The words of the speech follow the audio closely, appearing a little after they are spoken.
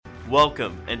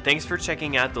Welcome, and thanks for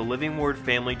checking out the Living Word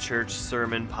Family Church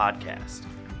Sermon Podcast.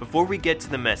 Before we get to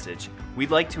the message,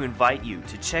 we'd like to invite you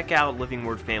to check out Living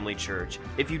Word Family Church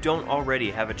if you don't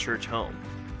already have a church home.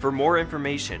 For more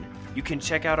information, you can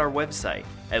check out our website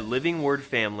at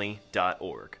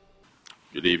livingwordfamily.org.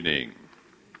 Good evening.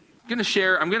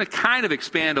 I'm going to kind of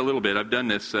expand a little bit. I've done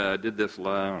this, did this,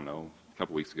 I don't know, a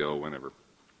couple weeks ago, whenever,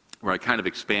 where I kind of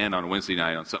expand on Wednesday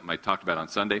night on something I talked about on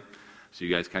Sunday, so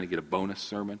you guys kind of get a bonus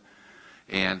sermon.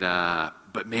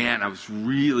 But man,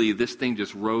 this thing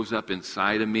just rose up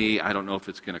inside of me. I don't know if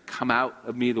it's going to come out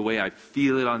of me the way I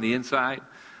feel it on the inside.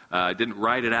 I didn't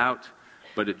write it out,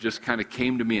 but it just kind of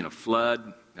came to me in a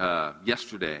flood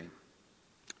yesterday.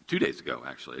 2 days ago,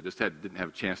 actually. I just didn't have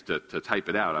a chance to type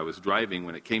it out. I was driving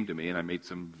when it came to me, and I made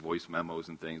some voice memos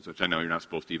and things, which I know you're not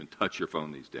supposed to even touch your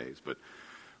phone these days, but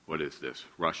what is this,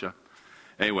 Russia?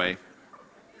 Anyway,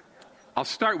 I'll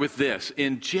start with this.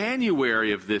 In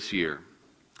January of this year,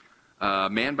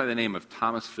 a man by the name of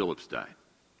Thomas Phillips died.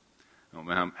 I don't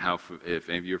know if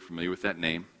any of you are familiar with that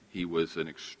name. He was an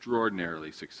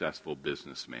extraordinarily successful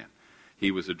businessman. He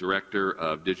was a director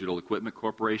of Digital Equipment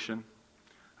Corporation,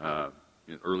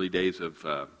 in early days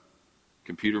of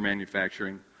computer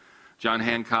manufacturing. John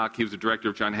Hancock, he was the director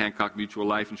of John Hancock Mutual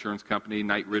Life Insurance Company,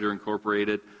 Knight Ridder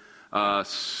Incorporated,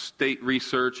 State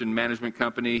Research and Management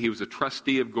Company. He was a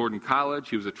trustee of Gordon College.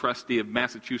 He was a trustee of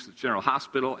Massachusetts General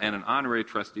Hospital and an honorary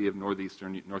trustee of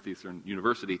Northeastern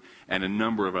University and a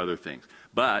number of other things.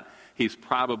 But he's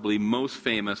probably most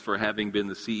famous for having been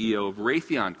the CEO of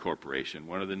Raytheon Corporation,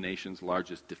 one of the nation's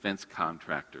largest defense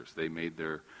contractors. They made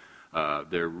their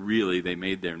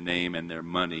name and their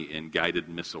money in guided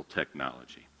missile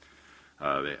technology.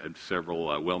 They had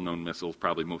several well-known missiles,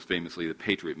 probably most famously the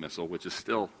Patriot missile, which is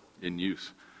still in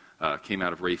use, came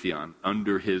out of Raytheon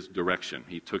under his direction.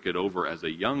 He took it over as a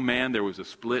young man. There was a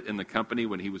split in the company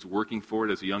when he was working for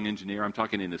it as a young engineer. I'm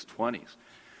talking in his 20s.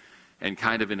 And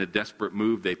kind of in a desperate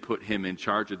move, they put him in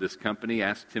charge of this company,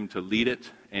 asked him to lead it,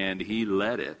 and he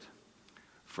led it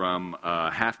from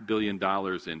 $500 million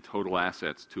in total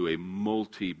assets to a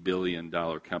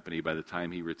multi-billion-dollar company. By the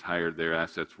time he retired, their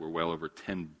assets were well over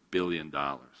 $10 billion.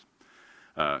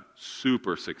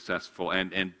 Super successful.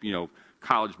 And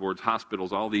college boards,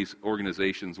 hospitals, all these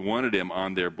organizations wanted him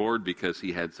on their board because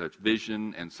he had such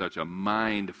vision and such a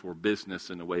mind for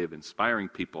business and a way of inspiring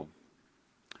people.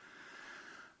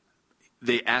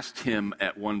 They asked him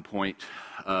at one point,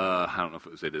 I don't know if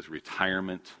it was at his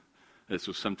retirement. This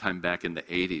was sometime back in the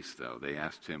 80s, though. They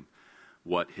asked him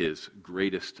what his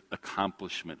greatest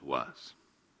accomplishment was.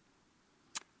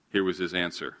 Here was his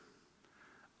answer.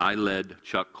 I led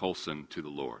Chuck Colson to the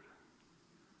Lord.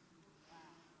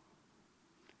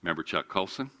 Remember Chuck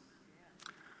Colson?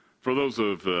 For those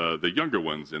of the younger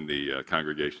ones in the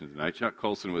congregation tonight, Chuck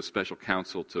Colson was special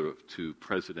counsel to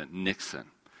President Nixon,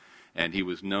 and he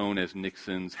was known as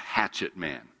Nixon's hatchet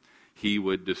man. He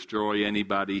would destroy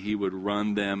anybody. He would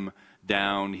run them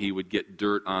down. He would get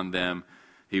dirt on them.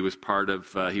 He was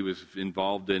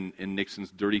involved in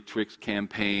Nixon's Dirty Tricks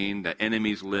campaign, the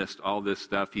enemies list, all this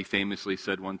stuff. He famously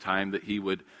said one time that he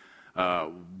would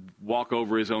walk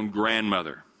over his own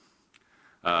grandmother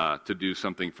to do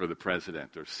something for the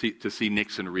president or to see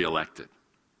Nixon reelected.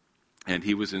 And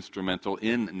he was instrumental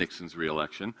in Nixon's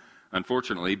reelection.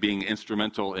 Unfortunately, being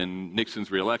instrumental in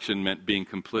Nixon's reelection meant being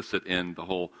complicit in the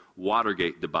whole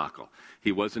Watergate debacle.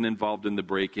 He wasn't involved in the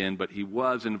break-in, but he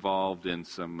was involved in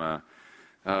some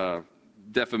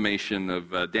defamation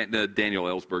of Daniel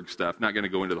Ellsberg stuff. Not going to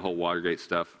go into the whole Watergate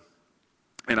stuff,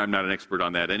 and I'm not an expert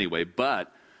on that anyway,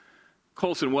 but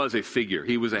Colson was a figure.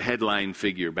 He was a headline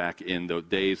figure back in the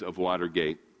days of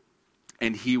Watergate,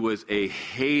 and he was a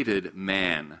hated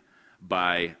man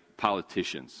by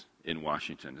politicians in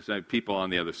Washington. So people on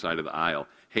the other side of the aisle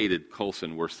hated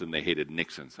Colson worse than they hated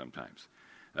Nixon sometimes.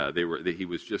 He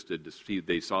was just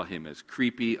they saw him as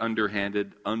creepy,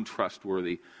 underhanded,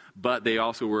 untrustworthy, but they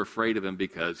also were afraid of him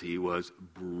because he was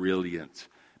brilliant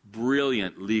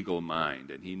legal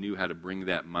mind, and he knew how to bring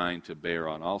that mind to bear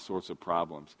on all sorts of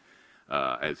problems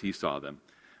as he saw them,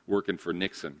 working for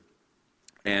Nixon.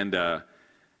 And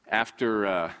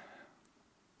after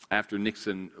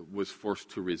Nixon was forced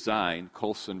to resign,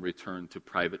 Colson returned to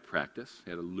private practice.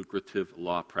 He had a lucrative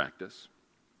law practice.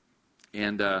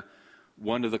 And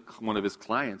one of his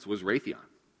clients was Raytheon.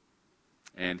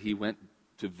 And he went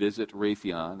to visit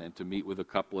Raytheon and to meet with a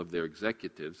couple of their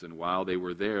executives. And while they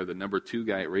were there, the number 2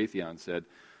 guy at Raytheon said,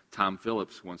 Tom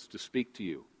Phillips wants to speak to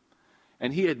you.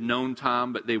 And he had known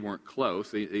Tom, but they weren't close.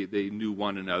 They knew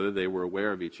one another. They were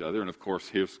aware of each other. And, of course,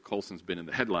 here's Colson's been in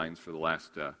the headlines for the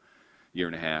last year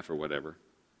and a half or whatever.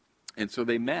 And so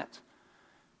they met.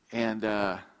 And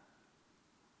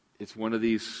it's one of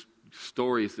these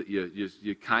stories that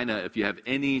you kind of, if you have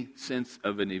any sense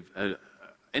of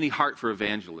any heart for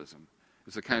evangelism,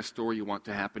 it's the kind of story you want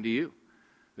to happen to you.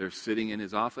 They're sitting in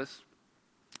his office,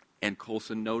 and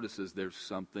Colson notices there's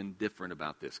something different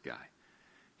about this guy.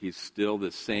 He's still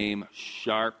the same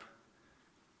sharp,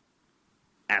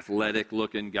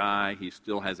 athletic-looking guy. He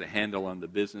still has a handle on the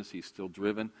business. He's still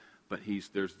driven, but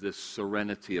there's this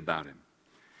serenity about him.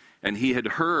 And he had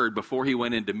heard, before he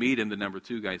went in to meet him, the number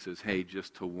 2 guy says, hey,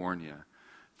 just to warn you,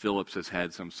 Phillips has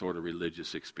had some sort of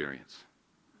religious experience.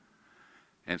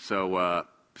 And so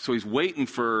he's waiting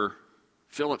for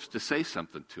Phillips to say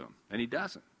something to him, and he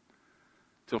doesn't.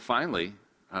 Till finally,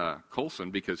 Colson,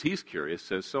 because he's curious,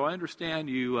 says, so I understand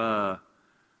you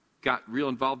got real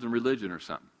involved in religion or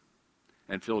something.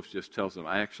 And Phillips just tells him,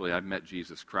 I've met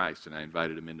Jesus Christ, and I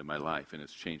invited him into my life, and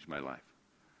it's changed my life.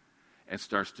 And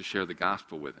starts to share the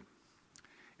gospel with him.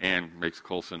 And makes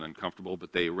Colson uncomfortable,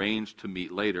 but they arrange to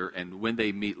meet later. And when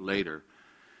they meet later,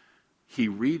 he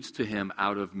reads to him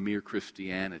out of Mere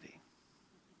Christianity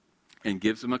and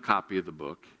gives him a copy of the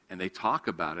book, and they talk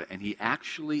about it, and he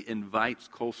actually invites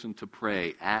Colson to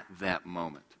pray at that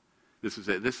moment. This is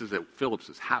at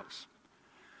Phillips's house.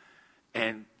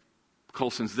 And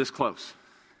Colson's this close,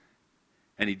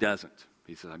 and he doesn't.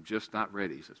 He says, I'm just not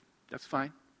ready. He says, that's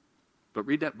fine, but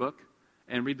read that book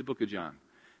and read the book of John.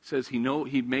 Says he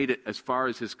made it as far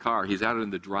as his car. He's out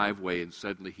in the driveway, and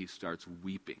suddenly he starts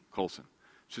weeping. Colson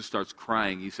just starts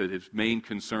crying. He said his main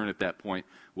concern at that point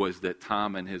was that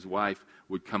Tom and his wife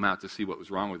would come out to see what was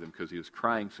wrong with him because he was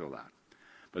crying so loud.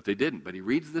 But they didn't. But he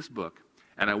reads this book,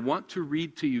 and I want to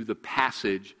read to you the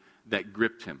passage that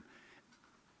gripped him.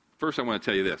 First, I want to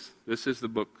tell you this. This is the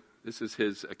book. This is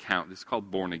his account. This is called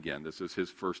Born Again. This is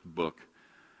his first book,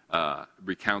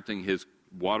 recounting his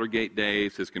Watergate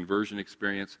days, his conversion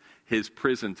experience, his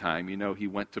prison time. You know, he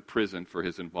went to prison for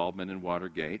his involvement in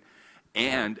Watergate.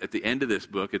 And at the end of this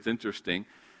book, it's interesting,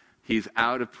 he's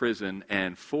out of prison,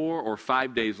 and 4 or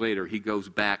 5 days later, he goes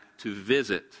back to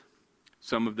visit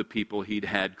some of the people he'd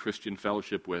had Christian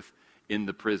fellowship with in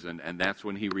the prison. And that's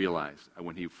when he realized,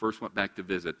 when he first went back to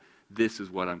visit, this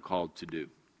is what I'm called to do.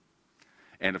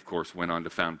 And, of course, went on to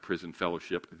found Prison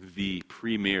Fellowship, the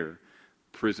premier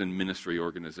prison ministry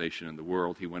organization in the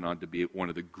world. He went on to be one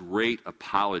of the great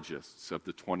apologists of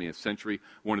the 20th century,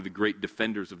 one of the great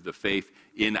defenders of the faith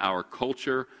in our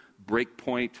culture.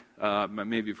 Breakpoint,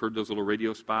 maybe you've heard those little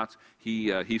radio spots.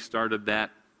 He started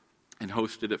that and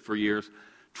hosted it for years.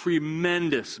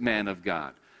 Tremendous man of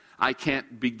God. I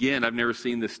can't begin. I've never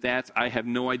seen the stats. I have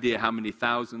no idea how many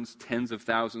thousands, tens of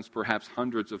thousands, perhaps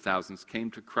hundreds of thousands came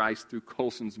to Christ through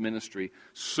Colson's ministry.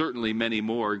 Certainly many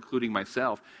more, including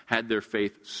myself, had their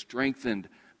faith strengthened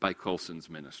by Colson's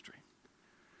ministry.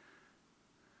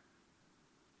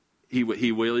 He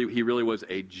really was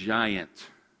a giant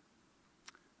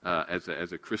as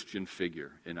a Christian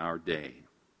figure in our day.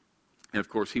 And of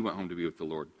course, he went home to be with the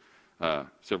Lord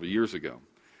several years ago.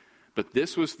 But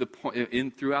this was the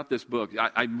point, throughout this book,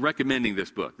 I'm recommending this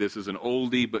book. This is an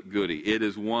oldie but goodie. It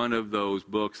is one of those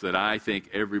books that I think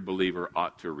every believer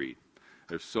ought to read.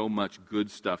 There's so much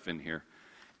good stuff in here.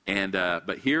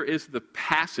 But here is the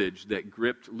passage that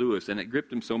gripped Lewis, and it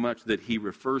gripped him so much that he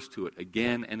refers to it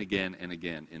again and again and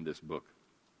again in this book.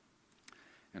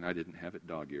 And I didn't have it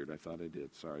dog-eared. I thought I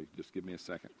did. Sorry. Just give me a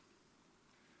second.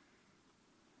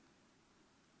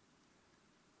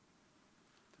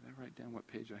 Write down what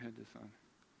page I had this on.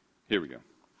 Here we go.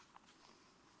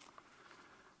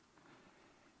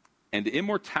 And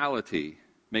immortality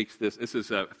makes this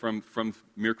is from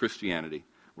Mere Christianity,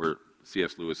 where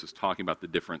C.S. Lewis is talking about the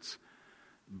difference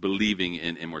believing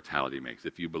in immortality makes,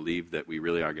 if you believe that we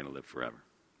really are going to live forever.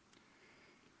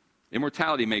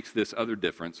 Immortality makes this other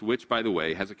difference, which, by the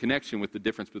way, has a connection with the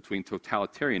difference between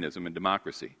totalitarianism and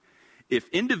democracy. If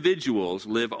individuals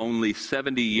live only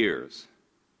 70 years,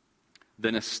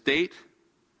 then a state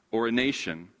or a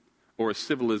nation or a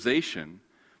civilization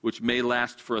which may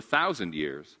last for 1,000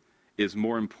 years is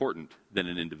more important than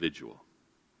an individual.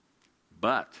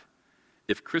 But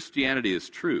if Christianity is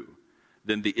true,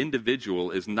 then the individual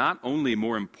is not only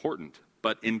more important,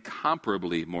 but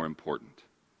incomparably more important.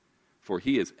 For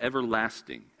he is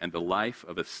everlasting, and the life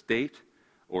of a state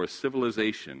or a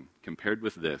civilization compared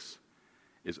with this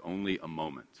is only a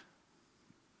moment.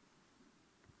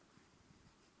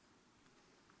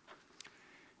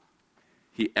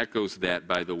 He echoes that,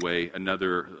 by the way,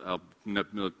 another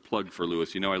plug for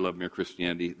Lewis. You know I love Mere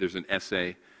Christianity. There's an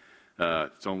essay,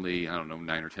 it's only, 9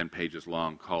 or 10 pages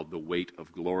long, called The Weight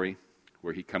of Glory,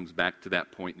 where he comes back to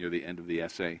that point near the end of the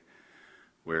essay,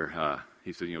 where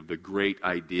he said, the great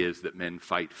ideas that men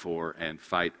fight for and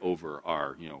fight over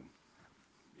are,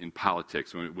 in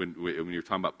politics. When you're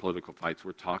talking about political fights,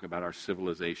 we're talking about our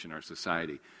civilization, our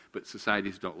society. But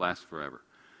societies don't last forever.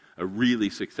 A really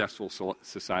successful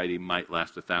society might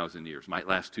last 1,000 years, might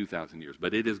last 2,000 years,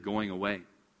 but it is going away.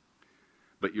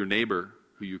 But your neighbor,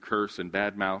 who you curse and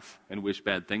badmouth and wish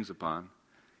bad things upon,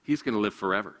 he's going to live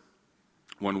forever,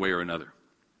 one way or another.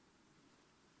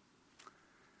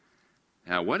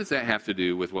 Now, what does that have to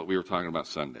do with what we were talking about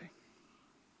Sunday?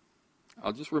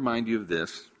 I'll just remind you of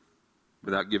this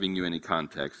without giving you any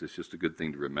context. It's just a good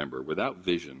thing to remember. Without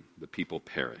vision, the people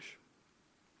perish.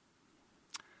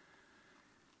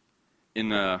 In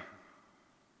 1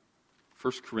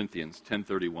 Corinthians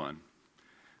 10:31,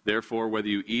 therefore, whether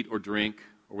you eat or drink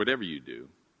or whatever you do,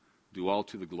 do all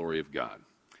to the glory of God.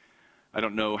 I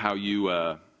don't know how you've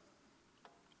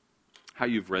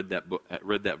read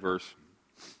that verse,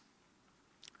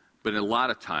 but a lot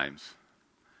of times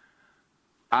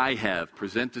I have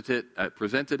presented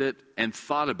it and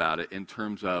thought about it in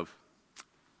terms of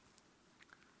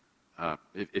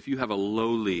if you have a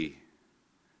lowly,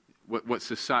 what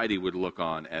society would look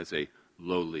on as a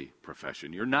lowly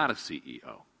profession. You're not a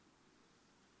CEO,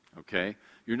 okay?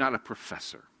 You're not a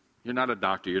professor. You're not a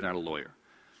doctor. You're not a lawyer.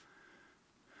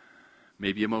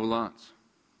 Maybe you mow lawns,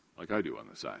 like I do on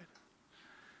the side.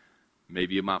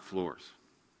 Maybe you mop floors.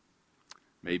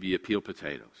 Maybe you peel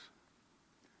potatoes.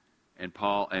 And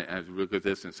Paul, as we look at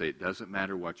this and say, it doesn't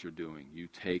matter what you're doing. You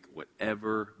take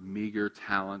whatever meager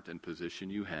talent and position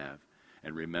you have,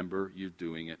 and remember you're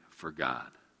doing it for God.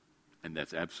 And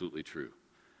that's absolutely true.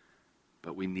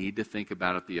 But we need to think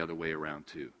about it the other way around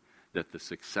too. That the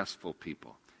successful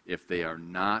people, if they are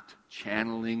not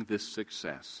channeling this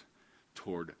success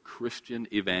toward Christian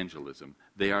evangelism,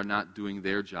 they are not doing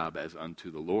their job as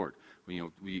unto the Lord. We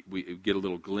get a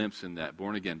little glimpse in that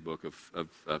Born Again book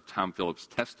of Tom Phillips'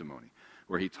 testimony,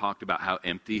 where he talked about how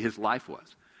empty his life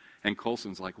was. And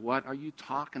Colson's like, what are you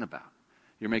talking about?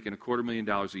 You're making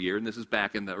 $250,000 a year, and this is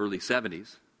back in the early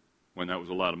 70s, when that was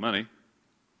a lot of money.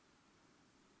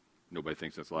 Nobody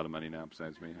thinks that's a lot of money now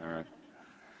besides me. All right.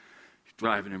 You're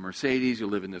driving a Mercedes. You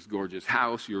live in this gorgeous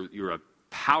house. You're a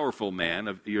powerful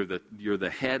man. You're the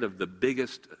head of the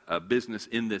biggest business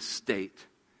in this state.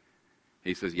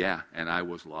 He says, yeah, and I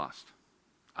was lost.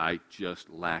 I just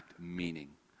lacked meaning.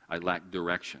 I lacked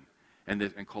direction.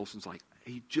 And Colson's like,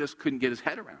 he just couldn't get his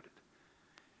head around it.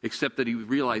 Except that he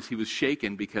realized he was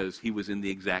shaken because he was in the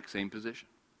exact same position.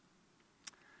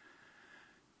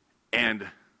 And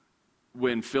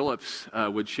when Phillips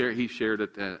would share, he shared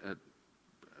it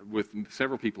with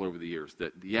several people over the years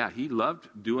that, yeah, he loved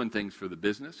doing things for the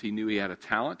business. He knew he had a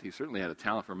talent. He certainly had a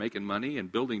talent for making money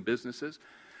and building businesses.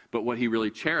 But what he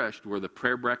really cherished were the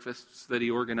prayer breakfasts that he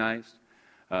organized.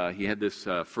 He had this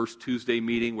First Tuesday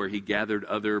meeting where he gathered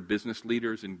other business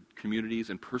leaders and communities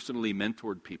and personally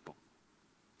mentored people,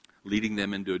 leading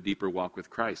them into a deeper walk with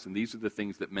Christ. And these are the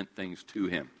things that meant things to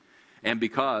him. And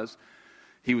because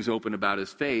he was open about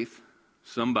his faith,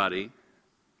 somebody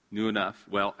knew enough.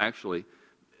 Well, actually,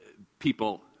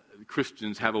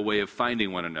 Christians have a way of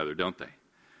finding one another, don't they?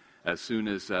 As soon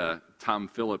as Tom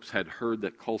Phillips had heard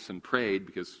that Colson prayed,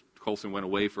 because Colson went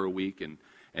away for a week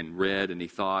and read and he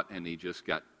thought, and he just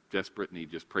got desperate and he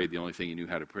just prayed. The only thing he knew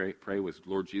how to pray was,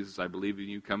 Lord Jesus, I believe in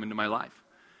you, come into my life.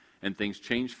 And things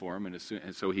changed for him, and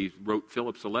so he wrote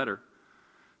Phillips a letter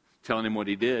telling him what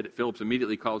he did. Phillips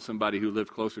immediately called somebody who lived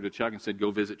closer to Chuck and said,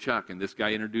 go visit Chuck. And this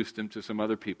guy introduced him to some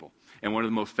other people. And one of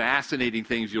the most fascinating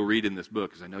things you'll read in this book,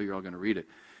 because I know you're all going to read it,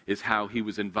 is how he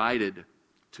was invited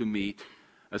to meet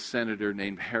a senator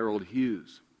named Harold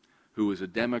Hughes, who was a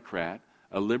Democrat,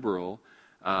 a liberal,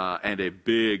 and a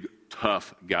big,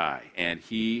 tough guy. And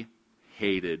he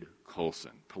hated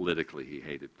Colson. Politically, he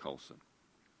hated Colson.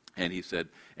 And he said,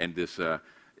 and this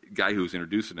guy who's going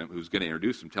to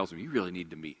introduce him, tells him, you really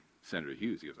need to meet Senator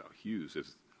Hughes. He goes, oh,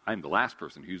 I'm the last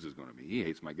person Hughes is going to meet. He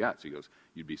hates my guts. He goes,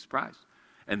 you'd be surprised.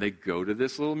 And they go to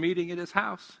this little meeting at his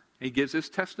house. He gives his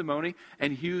testimony,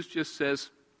 and Hughes just says,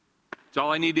 it's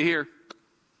all I need to hear.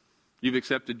 You've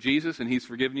accepted Jesus, and he's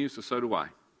forgiven you, so do I.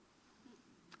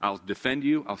 I'll defend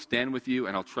you, I'll stand with you,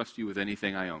 and I'll trust you with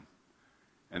anything I own.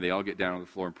 And they all get down on the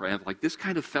floor and pray. And like this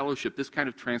kind of fellowship, this kind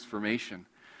of transformation,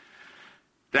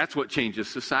 that's what changes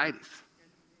societies.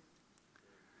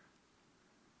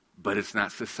 But it's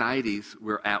not societies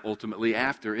we're ultimately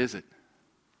after, is it?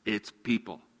 It's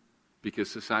people.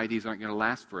 Because societies aren't going to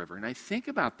last forever. And I think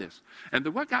about this. And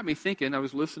what got me thinking, I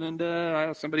was listening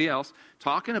to somebody else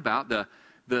talking about the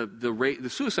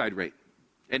suicide rate.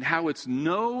 And how it's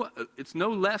no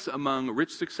less among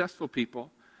rich, successful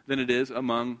people than it is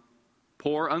among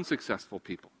poor, unsuccessful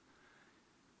people.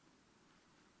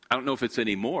 I don't know if it's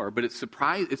anymore, but it's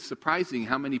surprising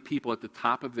how many people at the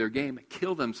top of their game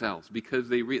kill themselves because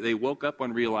they woke up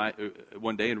one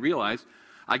day and realized,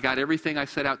 I got everything I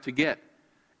set out to get,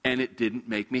 and it didn't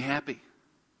make me happy.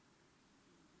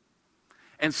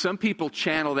 And some people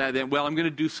channel that then, well, I'm going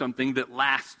to do something that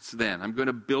lasts then. I'm going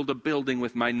to build a building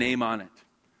with my name on it.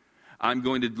 I'm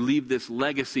going to leave this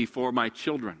legacy for my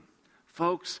children.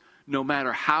 Folks, no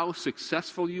matter how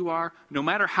successful you are, no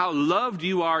matter how loved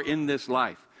you are in this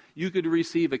life, you could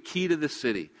receive a key to the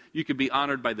city. You could be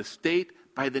honored by the state,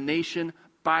 by the nation,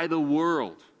 by the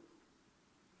world.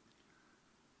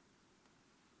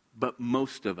 But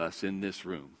most of us in this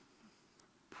room,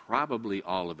 probably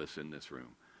all of us in this room,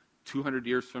 200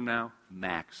 years from now,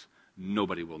 max,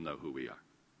 nobody will know who we are.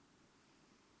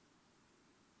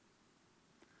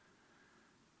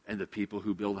 And the people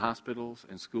who build hospitals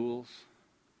and schools,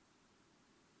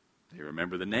 they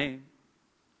remember the name.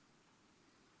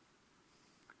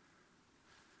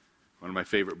 One of my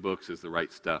favorite books is The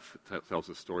Right Stuff. It tells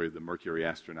the story of the Mercury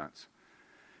astronauts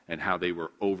and how they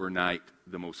were overnight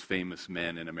the most famous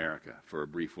men in America for a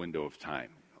brief window of time.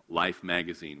 Life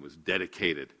magazine was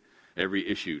dedicated, every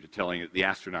issue, to telling the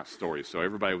astronaut stories. So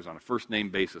everybody was on a first-name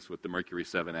basis with the Mercury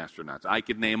 7 astronauts. I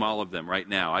could name all of them right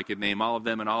now. I could name all of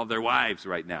them and all of their wives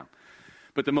right now.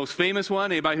 But the most famous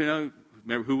one, anybody who knows,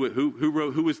 remember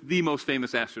who was the most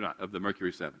famous astronaut of the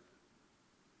Mercury 7?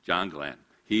 John Glenn.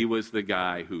 He was the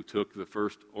guy who took the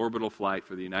first orbital flight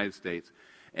for the United States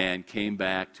and came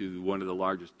back to one of the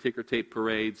largest ticker tape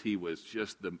parades. He was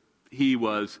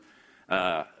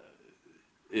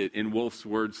in Wolf's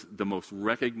words, the most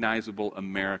recognizable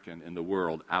American in the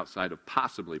world outside of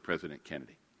possibly President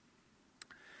Kennedy.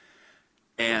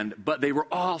 But they were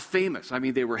all famous. I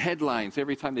mean, they were headlines.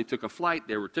 Every time they took a flight,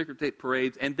 there were ticker tape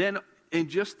parades. And then in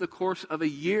just the course of a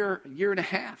year and a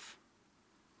half,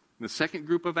 the second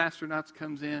group of astronauts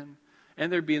comes in,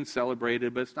 and they're being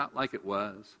celebrated, but it's not like it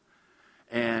was.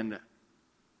 And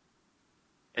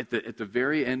at the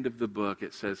very end of the book,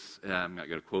 it says, I'm not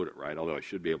going to quote it right, although I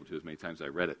should be able to as many times as I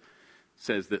read it,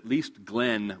 says that at least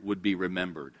Glenn would be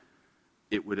remembered.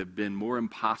 It would have been more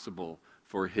impossible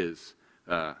for his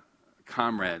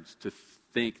comrades to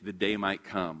think the day might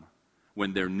come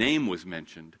when their name was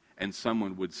mentioned and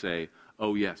someone would say,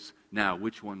 oh yes, now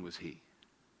which one was he?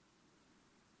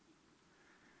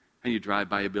 And you drive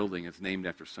by a building that's named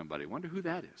after somebody. Wonder who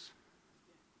that is.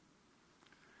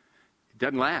 It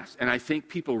doesn't last. And I think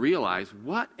people realize,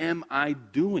 what am I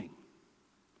doing?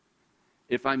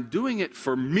 If I'm doing it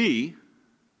for me,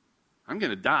 I'm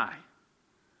going to die.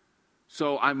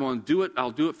 So I'm going to do it. I'll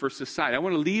do it for society. I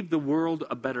want to leave the world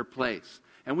a better place.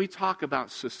 And we talk about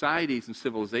societies and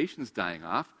civilizations dying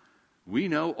off. We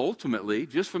know ultimately,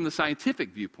 just from the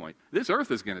scientific viewpoint, this earth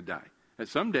is going to die. And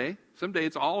someday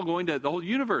it's all going to, the whole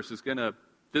universe is going to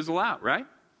fizzle out, right?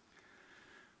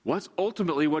 What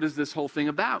is this whole thing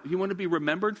about? You want to be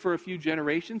remembered for a few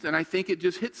generations? And I think it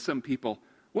just hits some people.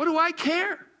 What do I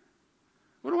care?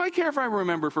 What do I care if I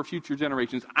remember for future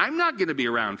generations? I'm not going to be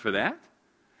around for that.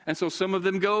 And so some of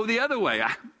them go the other way.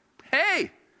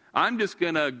 I'm just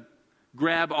going to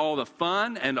grab all the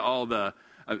fun and all the,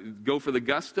 go for the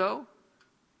gusto.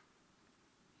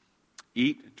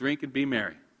 Eat, drink, and be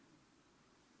merry.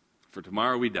 For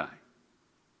tomorrow we die.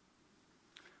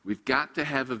 We've got to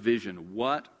have a vision.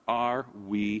 What are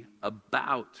we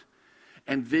about?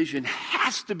 And vision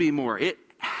has to be more. It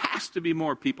has to be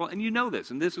more, people. And you know this.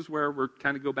 And this is where we're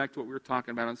kind of go back to what we were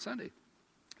talking about on Sunday.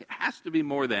 It has to be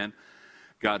more than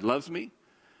God loves me,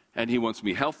 and He wants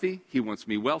me healthy, He wants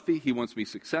me wealthy, He wants me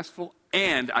successful,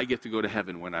 and I get to go to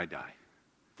heaven when I die.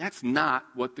 That's not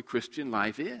what the Christian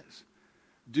life is.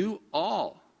 Do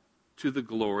all to the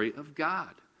glory of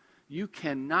God. You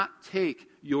cannot take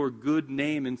your good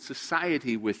name in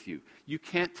society with you. You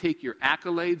can't take your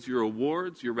accolades, your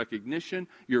awards, your recognition,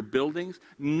 your buildings.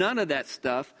 None of that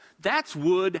stuff. That's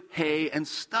wood, hay, and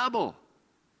stubble.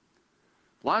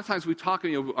 A lot of times we talk,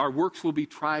 our works will be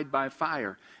tried by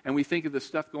fire. And we think of the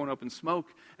stuff going up in smoke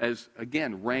as,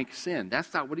 again, rank sin.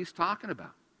 That's not what he's talking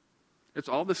about. It's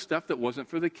all the stuff that wasn't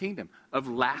for the kingdom, of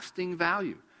lasting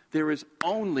value. There is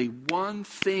only one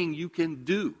thing you can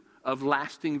do of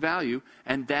lasting value,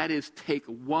 and that is take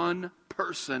one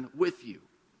person with you.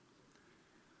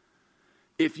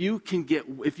 If you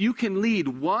can lead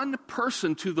one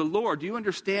person to the Lord, do you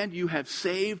understand you have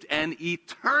saved an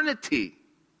eternity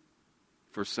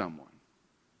for someone?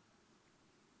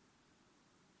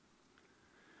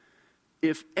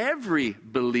 If every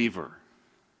believer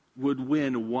would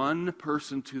win one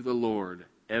person to the Lord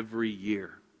every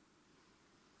year,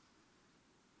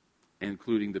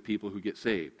 including the people who get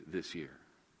saved this year,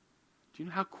 do you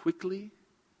know how quickly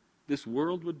this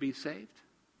world would be saved?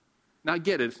 Now, I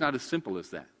get it. It's not as simple as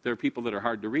that. There are people that are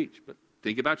hard to reach, but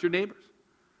think about your neighbors.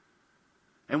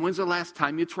 And when's the last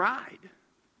time you tried?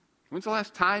 When's the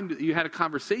last time that you had a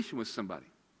conversation with somebody?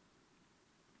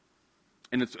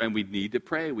 And we need to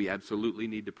pray. We absolutely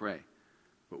need to pray.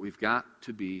 But we've got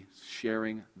to be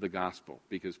sharing the gospel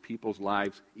because people's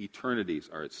lives, eternities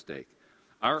are at stake.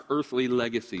 Our earthly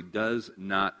legacy does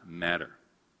not matter.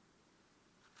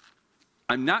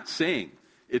 I'm not saying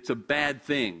it's a bad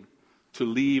thing to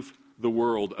leave the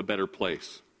world a better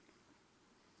place,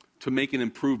 to make an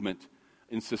improvement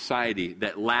in society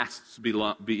that lasts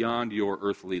beyond your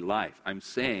earthly life. I'm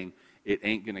saying it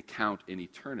ain't going to count in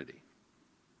eternity.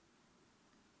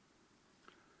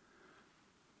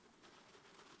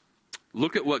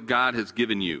 Look at what God has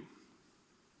given you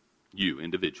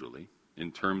individually,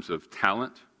 in terms of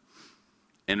talent,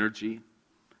 energy,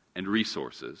 and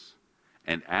resources,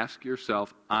 and ask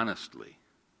yourself honestly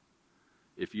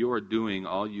if you are doing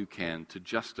all you can to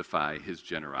justify his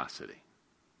generosity.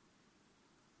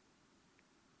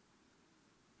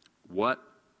 What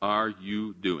are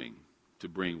you doing to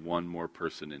bring one more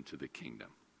person into the kingdom?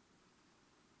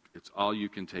 It's all you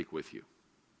can take with you.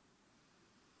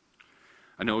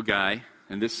 I know a guy,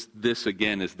 and this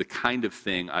again is the kind of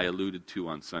thing I alluded to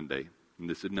on Sunday. And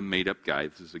this isn't a made-up guy.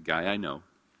 This is a guy I know.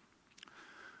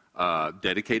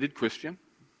 Dedicated Christian,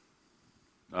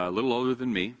 a little older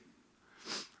than me,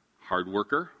 hard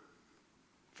worker,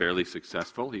 fairly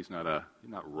successful. He's not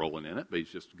rolling in it, but he's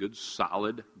just a good,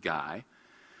 solid guy.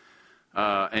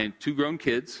 And 2 grown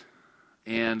kids.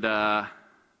 And I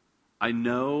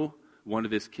know one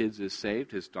of his kids is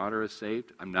saved. His daughter is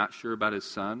saved. I'm not sure about his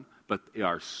son, but they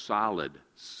are solid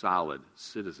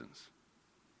citizens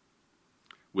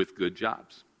with good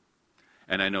jobs.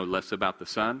 And I know less about the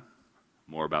son,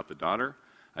 more about the daughter.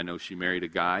 I know she married a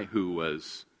guy who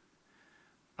was,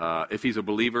 if he's a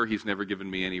believer, he's never given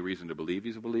me any reason to believe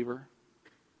he's a believer.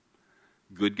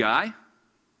 Good guy.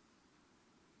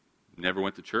 Never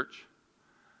went to church.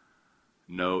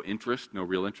 No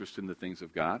real interest in the things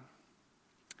of God.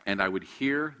 And I would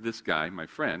hear this guy, my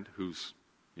friend, who's,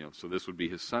 so this would be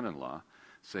his son-in-law,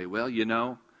 say, well,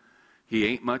 he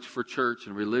ain't much for church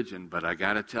and religion, but I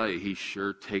got to tell you, he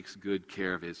sure takes good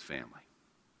care of his family.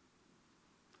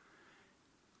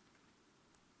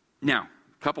 Now,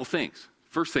 a couple things.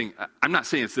 First thing, I'm not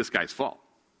saying it's this guy's fault.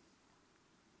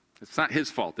 It's not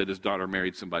his fault that his daughter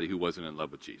married somebody who wasn't in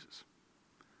love with Jesus.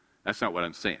 That's not what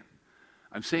I'm saying.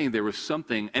 I'm saying there was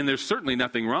something, and there's certainly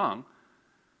nothing wrong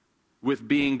with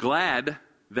being glad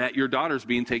that your daughter's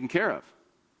being taken care of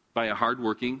by a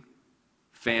hardworking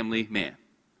family man.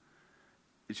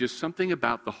 It's just something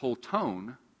about the whole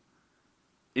tone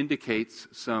indicates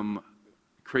some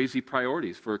crazy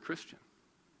priorities for a Christian.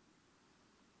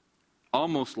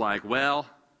 Almost like, well,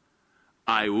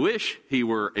 I wish he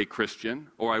were a Christian,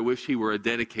 or I wish he were a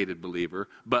dedicated believer,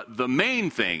 but the main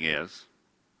thing is,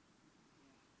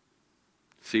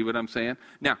 see what I'm saying?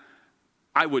 Now,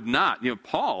 I would not,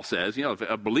 Paul says, if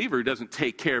a believer doesn't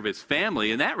take care of his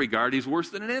family, in that regard, he's worse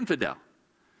than an infidel.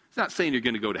 It's not saying you're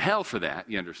going to go to hell for that,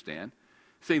 you understand?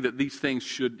 It's saying that these things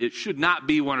should not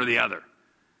be one or the other.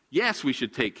 Yes, we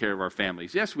should take care of our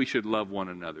families. Yes, we should love one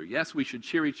another. Yes, we should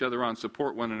cheer each other on,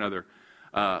 support one another.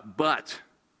 But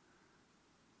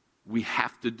we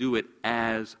have to do it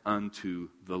as unto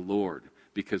the Lord,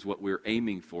 because what we're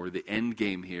aiming for, the end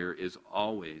game here, is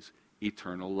always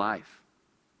eternal life.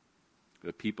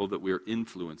 The people that we're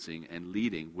influencing and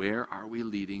leading, where are we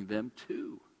leading them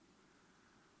to?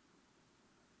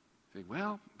 Say,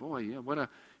 well, boy,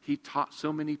 he taught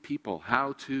so many people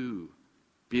how to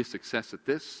be a success at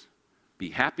this, be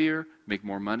happier, make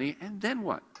more money, and then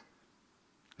what?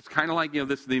 It's kind of like,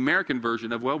 this the American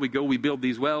version of, we build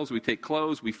these wells, we take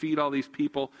clothes, we feed all these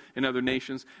people in other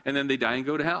nations, and then they die and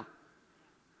go to hell.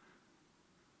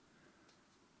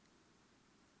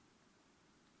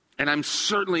 And I'm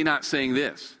certainly not saying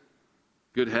this.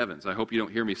 Good heavens, I hope you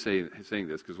don't hear me saying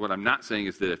this, because what I'm not saying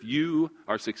is that if you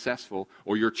are successful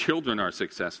or your children are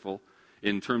successful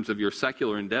in terms of your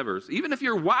secular endeavors, even if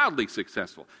you're wildly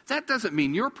successful, that doesn't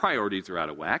mean your priorities are out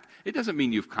of whack. It doesn't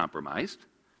mean you've compromised.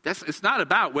 It's not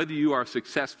about whether you are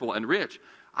successful and rich.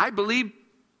 I believe,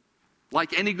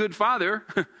 like any good father,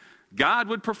 God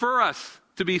would prefer us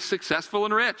to be successful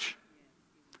and rich.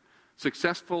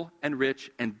 Successful and rich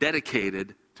and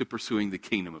dedicated to pursuing the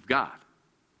kingdom of God.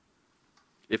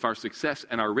 If our success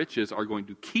and our riches are going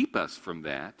to keep us from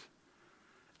that,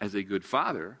 as a good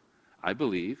father, I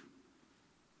believe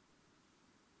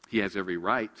he has every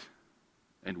right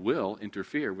and will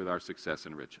interfere with our success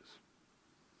and riches.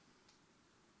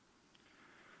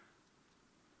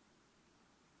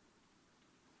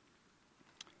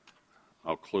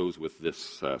 I'll close with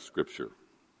this scripture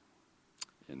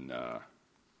in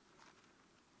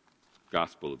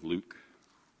Gospel of Luke.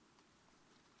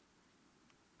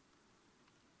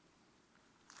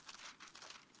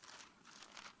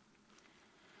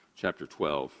 Chapter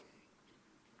 12,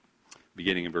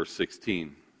 beginning in verse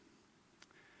 16.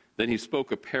 Then he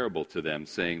spoke a parable to them,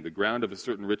 saying, the ground of a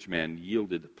certain rich man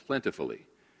yielded plentifully.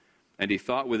 And he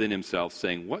thought within himself,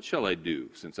 saying, what shall I do,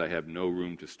 since I have no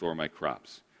room to store my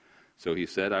crops? So he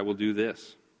said, I will do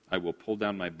this. I will pull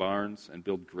down my barns and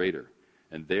build greater,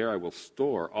 and there I will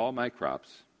store all my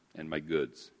crops and my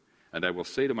goods. And I will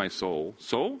say to my soul,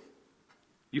 soul,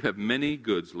 you have many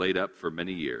goods laid up for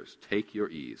many years. Take your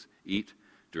ease, eat,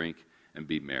 drink, and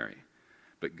be merry.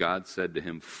 But God said to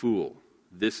him, fool,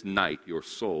 this night your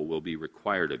soul will be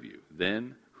required of you.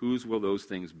 Then whose will those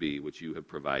things be which you have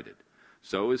provided?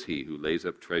 So is he who lays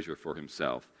up treasure for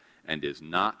himself and is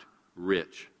not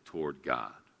rich toward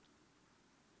God.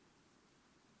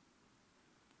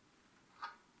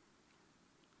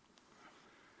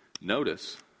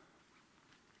 Notice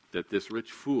that this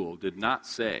rich fool did not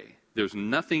say, there's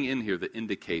nothing in here that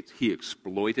indicates he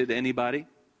exploited anybody,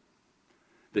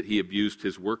 that he abused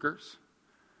his workers.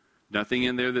 Nothing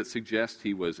in there that suggests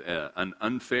he was an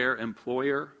unfair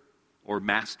employer or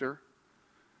master.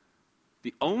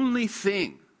 The only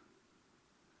thing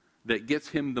that gets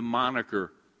him the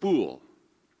moniker fool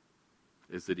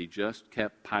is that he just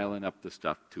kept piling up the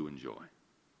stuff to enjoy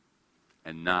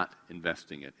and not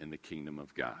investing it in the kingdom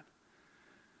of God.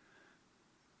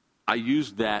 I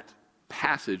used that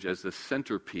passage as the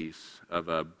centerpiece of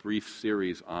a brief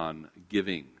series on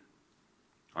giving,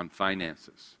 on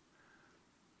finances.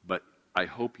 But I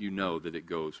hope you know that it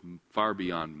goes far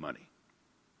beyond money.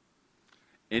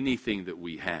 Anything that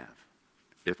we have,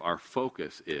 if our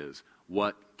focus is,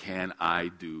 what can I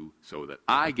do so that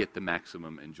I get the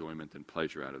maximum enjoyment and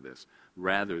pleasure out of this,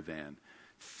 rather than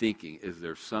thinking, is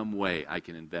there some way I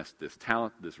can invest this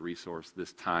talent, this resource,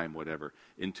 this time, whatever,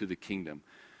 into the kingdom,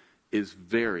 is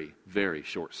very, very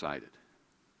short-sighted.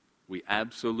 We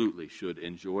absolutely should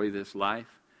enjoy this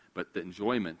life, but the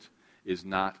enjoyment is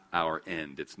not our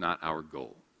end. It's not our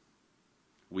goal.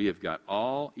 We have got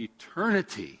all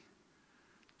eternity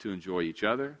to enjoy each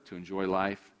other, to enjoy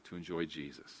life, to enjoy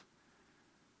Jesus.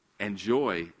 And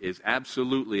joy is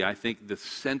absolutely, I think, the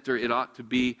center. It ought to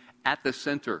be at the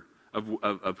center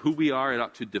of who we are. It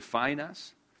ought to define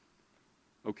us.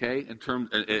 Okay?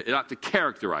 It ought to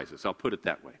characterize us. I'll put it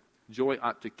that way. Joy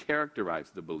ought to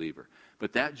characterize the believer.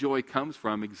 But that joy comes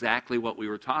from exactly what we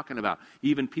were talking about.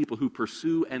 Even people who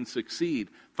pursue and succeed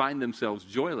find themselves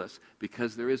joyless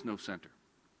because there is no center.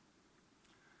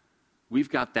 We've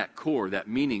got that core, that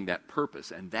meaning, that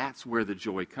purpose, and that's where the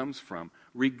joy comes from,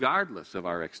 regardless of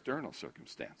our external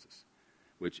circumstances,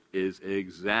 which is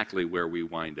exactly where we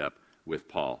wind up with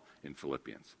Paul in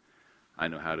Philippians. I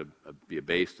know how to be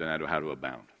abased and I know how to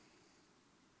abound.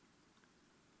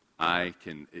 I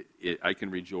can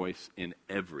rejoice in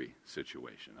every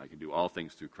situation. I can do all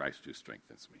things through Christ who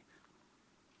strengthens me.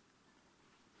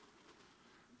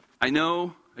 I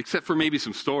know, except for maybe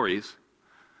some stories,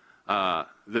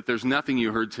 that there's nothing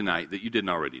you heard tonight that you didn't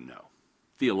already know.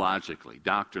 Theologically,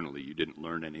 doctrinally, you didn't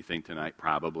learn anything tonight,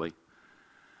 probably.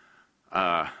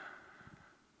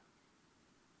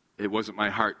 It wasn't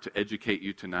my heart to educate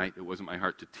you tonight. It wasn't my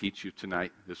heart to teach you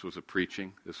tonight. This was a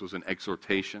preaching. This was an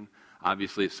exhortation.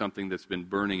 Obviously, it's something that's been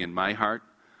burning in my heart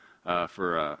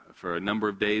for a number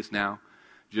of days now.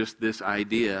 Just this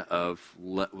idea of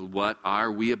what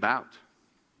are we about?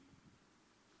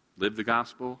 Live the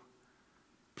gospel,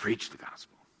 preach the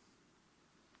gospel.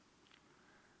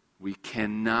 We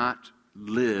cannot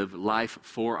live life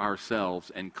for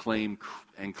ourselves and claim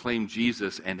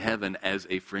Jesus and heaven as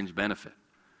a fringe benefit.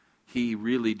 He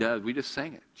really does. We just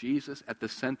sang it. Jesus at the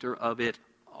center of it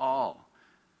all.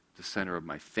 The center of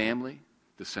my family,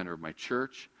 the center of my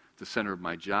church, the center of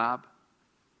my job,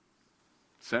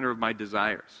 center of my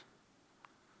desires.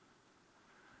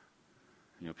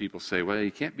 You know, people say, well, you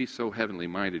can't be so heavenly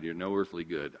minded, you're no earthly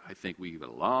good. I think we have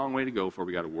a long way to go before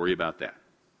we got to worry about that.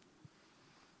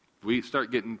 If we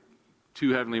start getting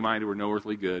too heavenly minded, we're no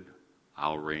earthly good,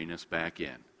 I'll rein us back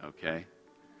in, okay?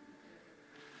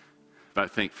 But I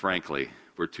think, frankly,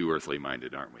 we're too earthly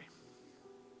minded, aren't we?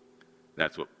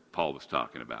 That's what Paul was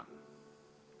talking about.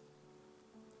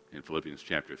 In Philippians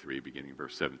chapter 3, beginning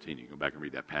verse 17. You can go back and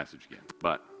read that passage again.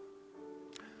 But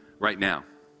right now,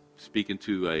 speaking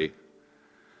to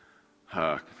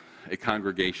a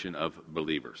congregation of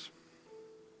believers,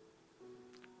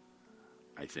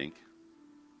 I think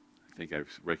I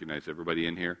recognize everybody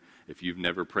in here. If you've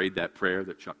never prayed that prayer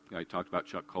that I talked about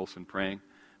Chuck Colson praying,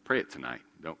 pray it tonight.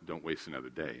 Don't waste another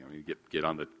day. I mean, get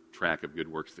on the track of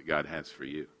good works that God has for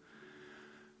you.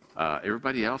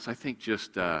 Everybody else, I think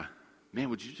just,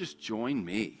 would you just join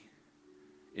me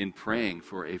in praying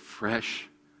for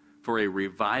a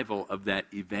revival of that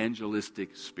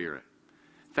evangelistic spirit?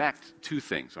 In fact, two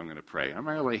things I'm going to pray. I'm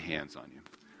going to lay hands on you.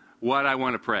 What I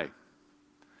want to pray,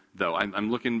 though, I'm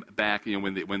looking back,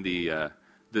 when the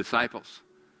disciples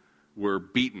were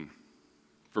beaten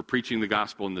for preaching the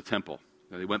gospel in the temple.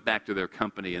 They went back to their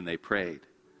company and they prayed.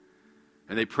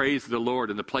 And they praised the Lord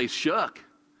and the place shook.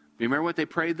 You remember what they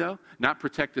prayed, though? Not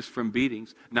protect us from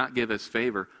beatings, not give us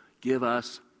favor, give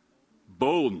us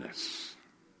boldness.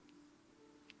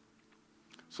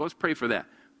 So let's pray for that.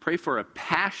 Pray for a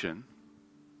passion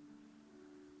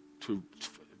to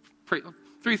pray.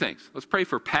 Three things. Let's pray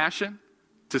for passion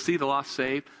to see the lost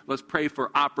saved. Let's pray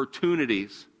for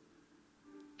opportunities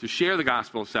to share the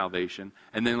gospel of salvation.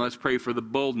 And then let's pray for the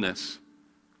boldness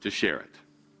to share it.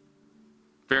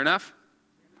 Fair enough?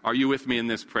 Are you with me in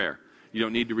this prayer? You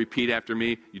don't need to repeat after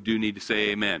me. You do need to say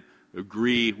amen.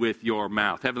 Agree with your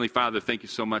mouth. Heavenly Father, thank you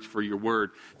so much for your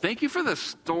word. Thank you for the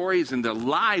stories and the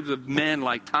lives of men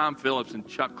like Tom Phillips and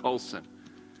Chuck Colson.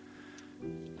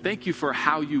 Thank you for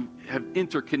how you have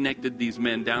interconnected these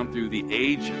men down through the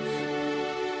ages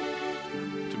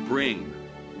to bring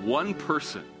one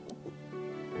person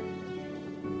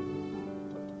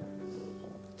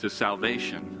to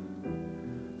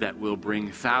salvation that will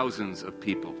bring thousands of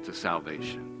people to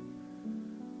salvation.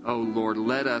 Oh, Lord,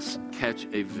 let us catch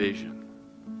a vision.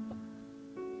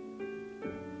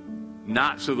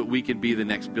 Not so that we can be the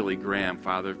next Billy Graham,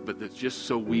 Father, but that's just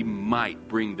so we might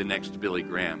bring the next Billy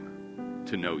Graham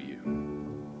to know you.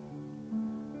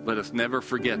 Let us never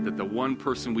forget that the one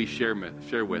person we share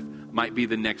with might be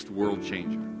the next world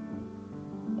changer.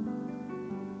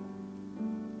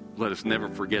 Let us never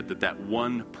forget that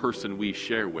one person we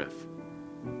share with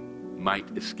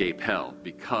might escape hell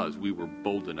because we were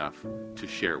bold enough to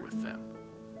share with them.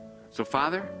 So,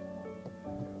 Father,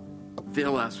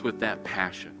 fill us with that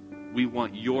passion. We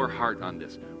want your heart on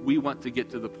this. We want to get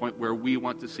to the point where we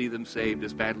want to see them saved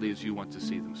as badly as you want to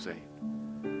see them saved.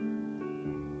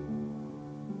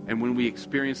 And when we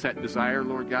experience that desire,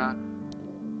 Lord God,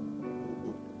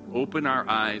 open our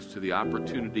eyes to the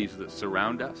opportunities that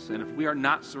surround us. And if we are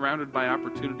not surrounded by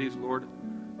opportunities, Lord,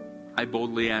 I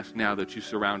boldly ask now that you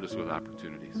surround us with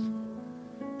opportunities.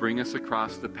 Bring us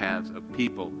across the paths of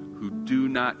people who do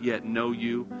not yet know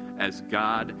you as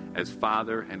God, as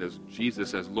Father, and as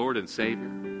Jesus, as Lord and Savior,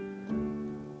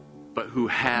 but who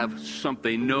have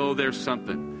something. They know there's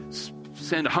something.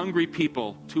 Send hungry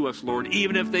people to us, Lord,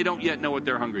 even if they don't yet know what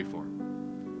they're hungry for.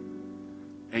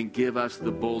 And give us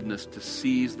the boldness to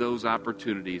seize those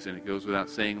opportunities. And it goes without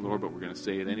saying, Lord, but we're going to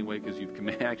say it anyway because you've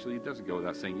commanded. Actually, it doesn't go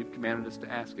without saying. You've commanded us to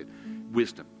ask it.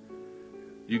 Wisdom.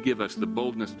 You give us the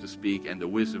boldness to speak and the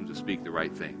wisdom to speak the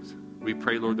right things. We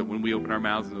pray, Lord, that when we open our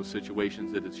mouths in those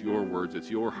situations, that it's your words, it's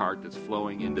your heart that's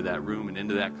flowing into that room and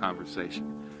into that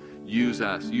conversation. Use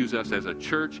us as a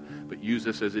church, but use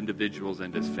us as individuals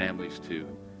and as families too.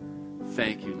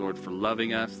 Thank you, Lord, for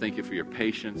loving us. Thank you for your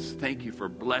patience. Thank you for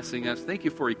blessing us. Thank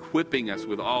you for equipping us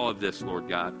with all of this, Lord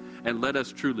God. And let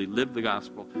us truly live the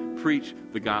gospel, preach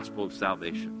the gospel of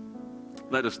salvation.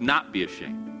 Let us not be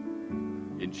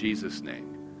ashamed. In Jesus'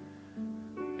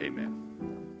 name,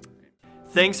 amen.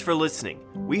 Thanks for listening.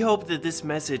 We hope that this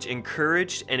message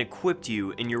encouraged and equipped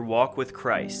you in your walk with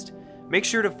Christ. Make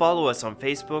sure to follow us on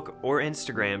Facebook or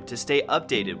Instagram to stay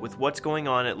updated with what's going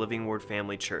on at Living Word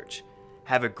Family Church.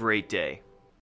 Have a great day.